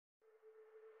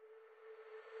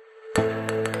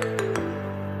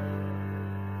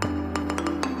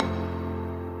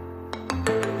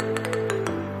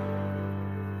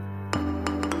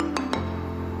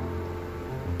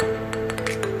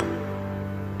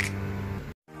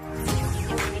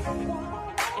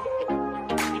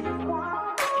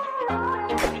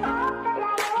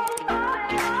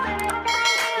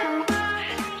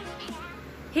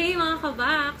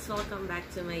Welcome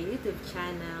back to my YouTube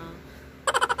channel.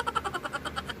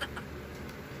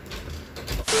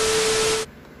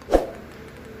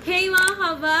 Hey mga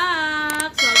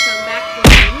kabaks! Welcome back to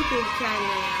my YouTube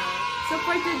channel. So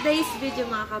for today's video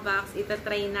mga kabaks,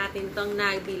 itatry natin tong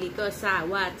nabili ko sa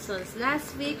Watson's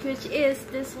last week, which is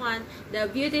this one, the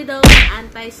BeautyDose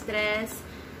Anti-Stress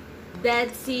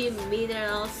Dead Sea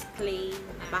Minerals Clay.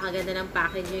 Napakaganda ng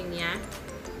packaging niya.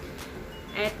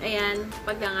 At ayan,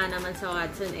 pagka nga naman sa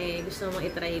Watson, gusto mong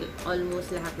itry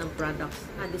almost lahat ng products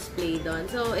na display doon.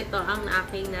 So, ito ang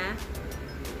aking na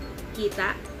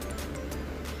kita.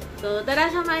 So, tara,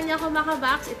 samahan niyo ako mga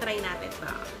kabaks. Itry natin ito.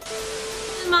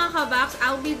 Mga kabaks,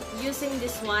 I'll be using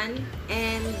this one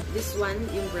and this one,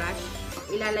 yung brush.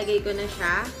 Ilalagay ko na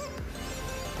siya.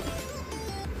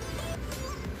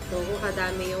 So, kung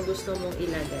kadami yung gusto mong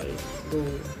ilagay, go.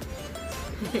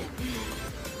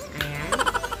 Ayan.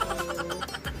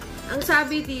 Ang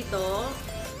sabi dito,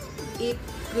 it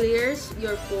clears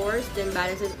your pores, then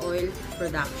balances oil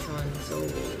production. So,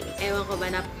 ewan ko ba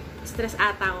na stress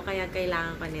ata ako kaya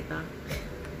kailangan ko nito.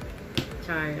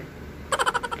 Char.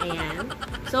 Ayan.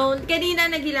 So,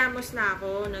 kanina naghilamos na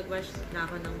ako. Nagwash na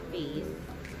ako ng face.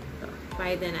 So,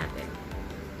 pahid na natin.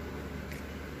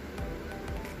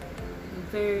 In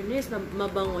fairness,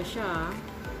 mabango siya.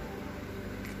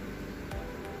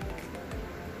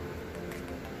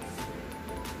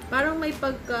 Parang may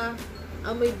pagka,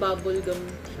 may bubble gum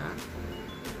siya.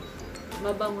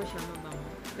 Mabango siya,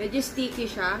 mabango. Medyo sticky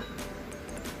siya.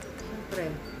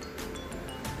 Siyempre.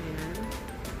 Ayan.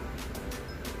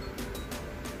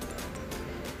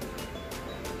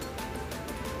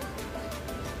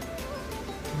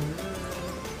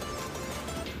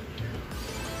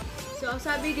 So,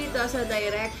 sabi dito sa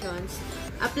directions,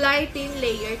 apply thin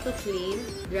layer to clean,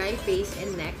 dry face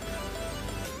and neck.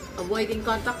 Avoiding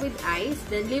contact with eyes,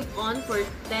 then leave on for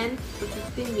 10 to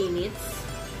 15 minutes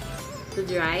to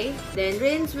dry. Then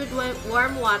rinse with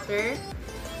warm water.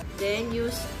 Then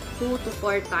use 2 to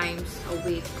 4 times a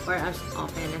week or as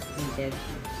often as needed.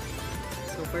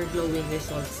 So for glowing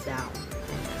results daw.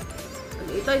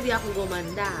 Ito hindi ako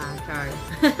gumanda ha, Char.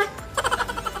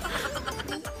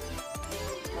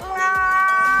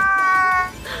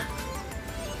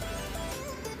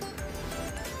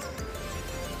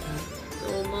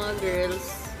 Mga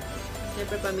girls,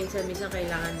 syempre paminsan-minsan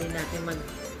kailangan din natin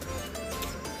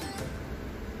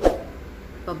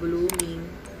pa-blooming.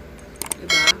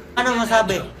 Diba? Ano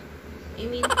masabi? I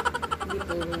mean, hindi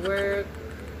puro work,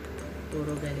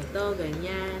 puro ganito,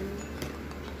 ganyan.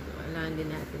 So, kailangan din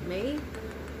natin may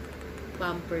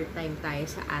pamper time tayo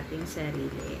sa ating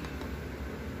sarili.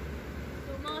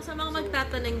 So, sa mga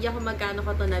magtatanong diyan kung magkano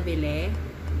ko ito nabili,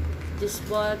 just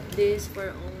bought this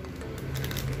for only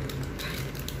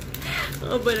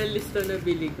ba na lista na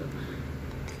bili ko?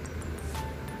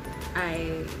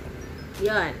 Ay,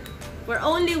 yun. For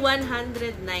only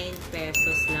 109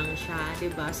 pesos lang siya.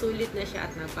 Diba? Sulit na siya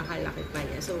at napakalaki pa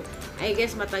niya. So, I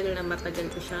guess matagal na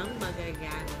matagal ko siyang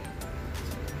magagamit.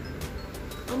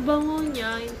 Ang bango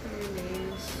niya, in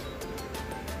fairness.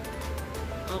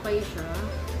 Okay siya.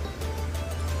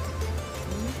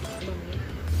 Bango.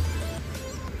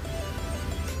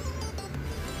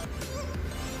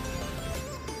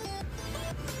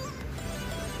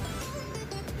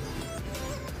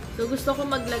 So, gusto ko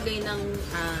maglagay ng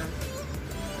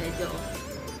medyo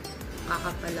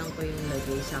kakapalang ko yung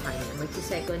lagay sa kanya.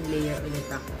 Magsi-second layer ulit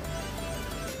ako.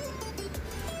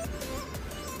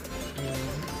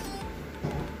 Ayan.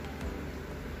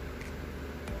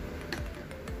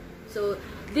 So,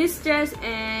 this stress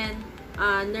and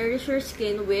nourish your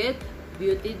skin with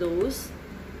BeautyDose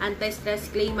Anti-Stress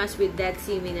Clay Mask with Dead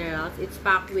Sea Minerals. It's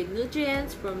packed with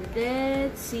nutrients from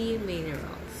Dead Sea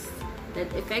Minerals that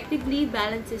effectively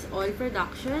balances oil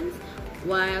production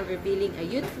while revealing a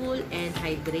youthful and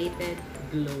hydrated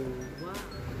glow. Wow!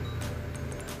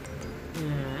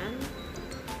 Yan.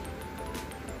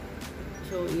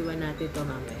 So, iwan natin ito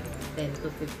mamaya. 10 to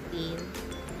 15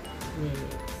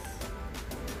 minutes.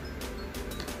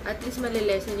 At least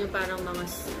malilesen yung parang mga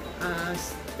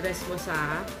stress mo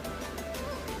sa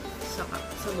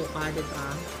mukha, diba?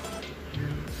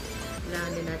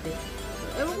 Kailangan din natin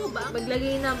ewan ko ba,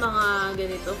 maglagay na mga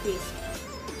ganito face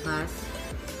mask.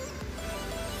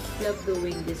 Love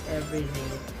doing this every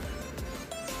night.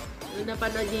 Nung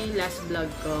napanood niyo yung last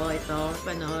vlog ko, ito,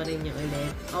 panoorin niyo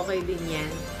ulit. Okay din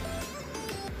yan.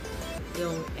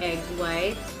 Yung egg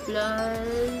white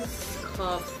plus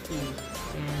coffee.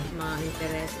 Yan, mga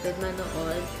interested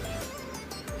manood,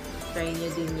 try niyo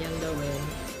din yung gawin.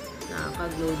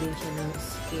 Nakaka-glow din siya ng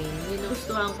skin. Yun,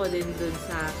 gustuhan ko din dun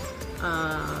sa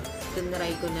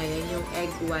tinry ko na yan, yung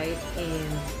egg white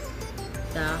and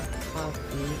the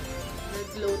coffee.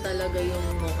 Nag-glow talaga yung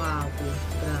mukha ko.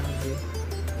 Grabe.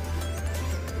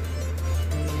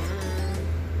 Ayan.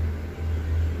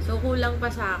 So, kulang pa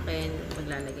sa akin.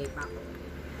 Maglalagay pa ako.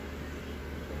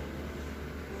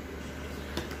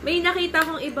 May nakita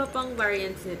kong iba pang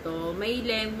variants nito. May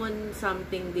lemon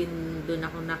something din doon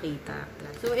ako nakita.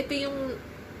 So, ito yung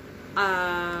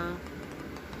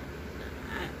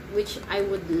which I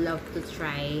would love to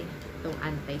try. Itong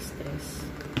anti-stress.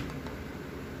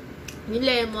 Yung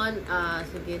lemon,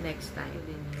 sige, next time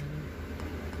din yun.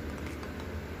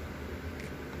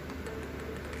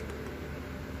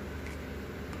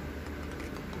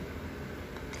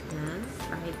 Yan.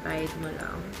 Pahit-pahit mo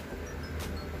lang.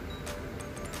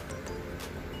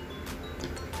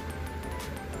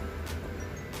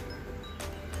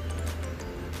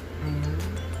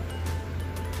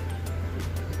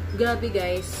 Grabe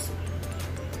guys.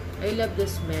 I love the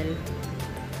smell.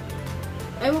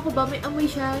 Ewan ko ba, may amoy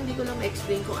siya. Hindi ko lang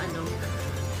ma-explain kung ano.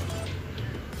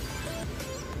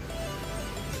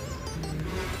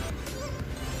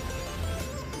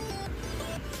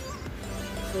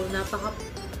 So,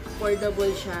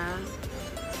 napaka-affordable siya.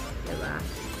 Diba?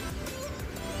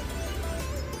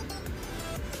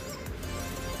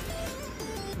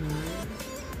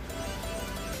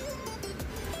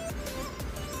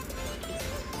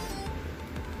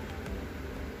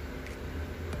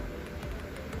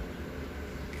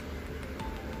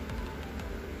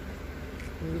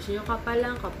 Kung gusto nyo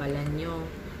kapalan, kapalan nyo.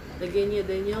 Lagyan nyo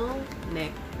din yung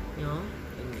neck nyo.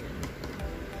 Ganyan.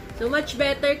 So, much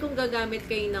better kung gagamit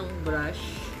kayo ng brush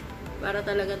para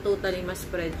talagang totally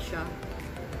ma-spread siya.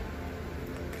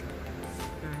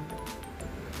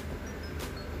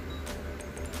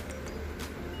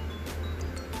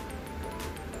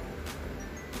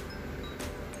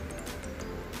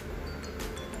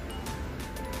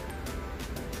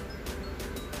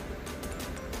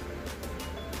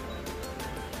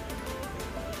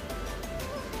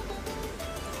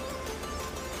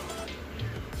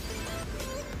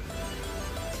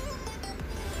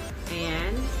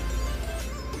 Ayan.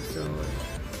 So,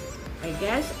 I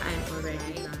guess I'm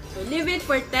already done. So, leave it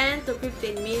for 10 to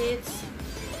 15 minutes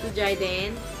to dry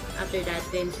then. After that,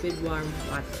 rinse with warm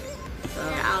water. So,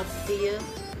 I'll see you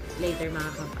later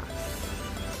mga kabox.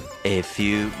 A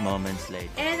few moments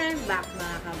later. And I'm back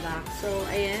mga kabox. So,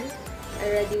 ayan. I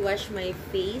already washed my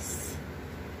face.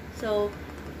 So,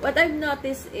 what I've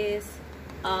noticed is,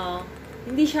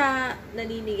 hindi siya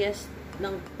naninigas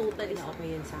ng totally na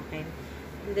okay yun sa akin.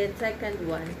 And then, second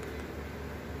one,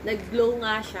 nag-glow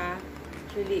nga siya.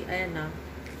 Actually, ayan na.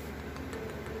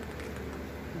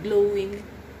 Glowing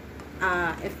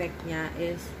effect niya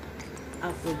is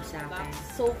approved sa akin.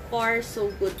 So far, so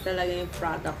good talaga yung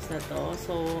products na to.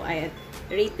 So, I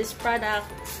rate this product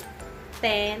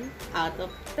 10 out of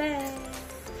 10.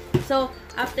 So,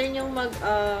 after nyong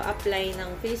mag-apply ng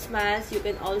face mask, you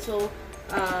can also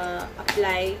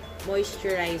apply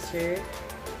moisturizer.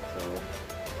 So,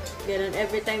 ganun,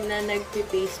 every time na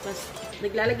nag-face mask,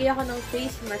 naglalagay ako ng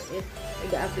face mask,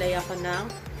 nag-apply ako ng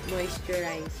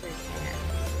moisturizer. Ayan.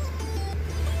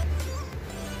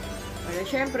 Para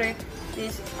syempre,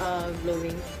 this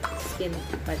glowing skin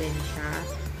pa din siya.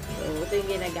 So, ito yung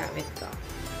ginagamit ko.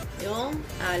 Yung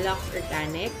Lux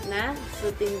Organic na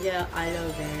Soothing Gel Aloe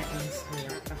Vera and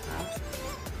Smear.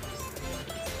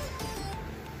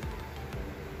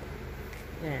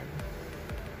 Ayan.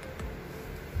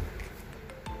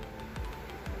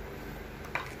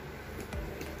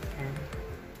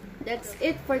 That's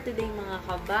it for today mga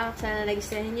kabak. Sana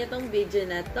nagustuhan niyo tong video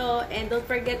na to. And don't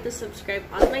forget to subscribe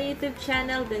on my YouTube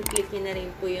channel. Then click nyo na rin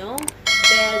po yung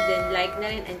bell. Then like na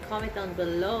rin and comment down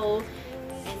below.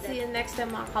 And see you next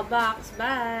time mga kabaks.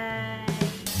 Bye!